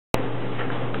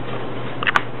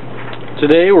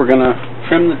Today we're going to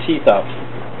trim the teeth out.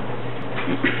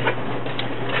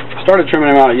 Started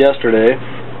trimming them out yesterday,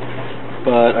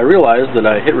 but I realized that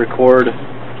I hit record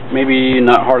maybe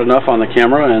not hard enough on the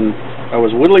camera, and I was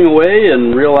whittling away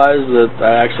and realized that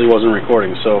I actually wasn't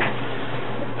recording. So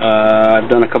I've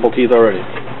done a couple teeth already.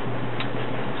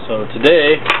 So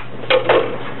today,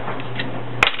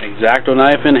 X-Acto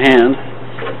knife in hand,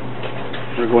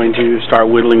 we're going to start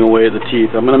whittling away at the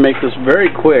teeth. I'm going to make this very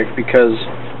quick because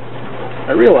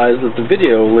I realized that the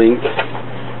video length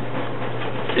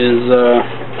is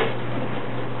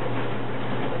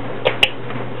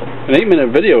an 8-minute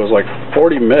video is like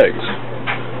 40 megs.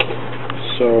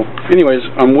 So anyways,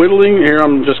 I'm whittling here.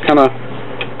 I'm kind of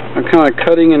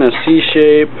cutting in a C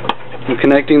shape. I'm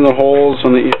connecting the holes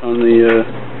on the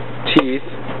teeth,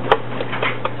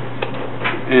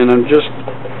 and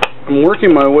I'm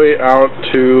working my way out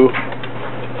to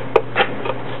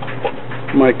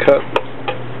my cut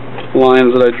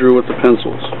lines that I drew with the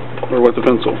pencils, or with the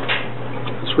pencil.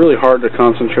 It's really hard to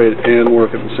concentrate and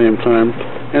work at the same time,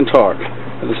 and talk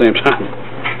at the same time.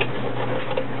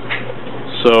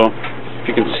 So, if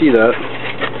you can see that,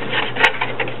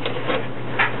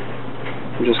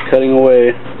 I'm just cutting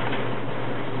away,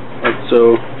 like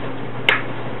so.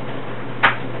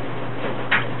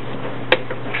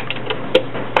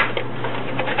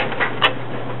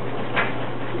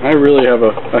 I really have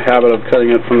a habit of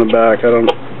cutting it from the back. I don't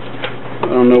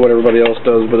know what everybody else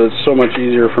does, but it's so much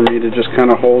easier for me to just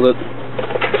kind of hold it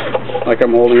like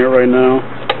I'm holding it right now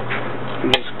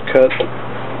and just cut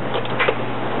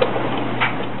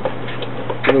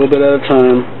a little bit at a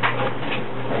time.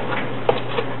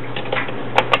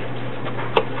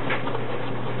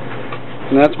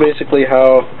 And that's basically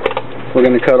how we're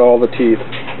going to cut all the teeth.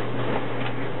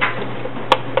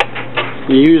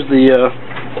 You use the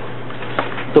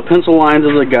pencil lines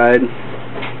as a guide,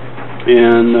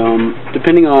 and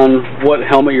depending on what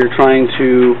helmet you're trying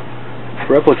to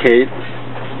replicate,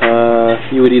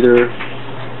 you would either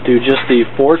do just the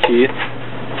 4 teeth,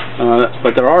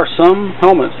 but there are some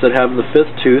helmets that have the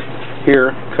 5th tooth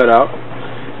here cut out,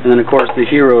 and then of course the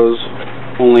Heroes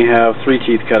only have 3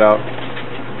 teeth cut out.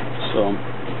 So,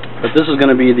 but this is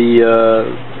going to be the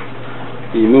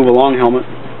Move Along helmet,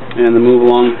 and the Move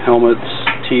Along helmet's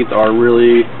teeth are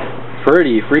really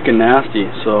pretty freaking nasty.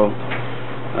 So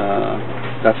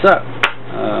that's that.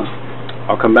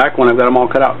 I'll come back when I've got them all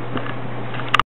cut out.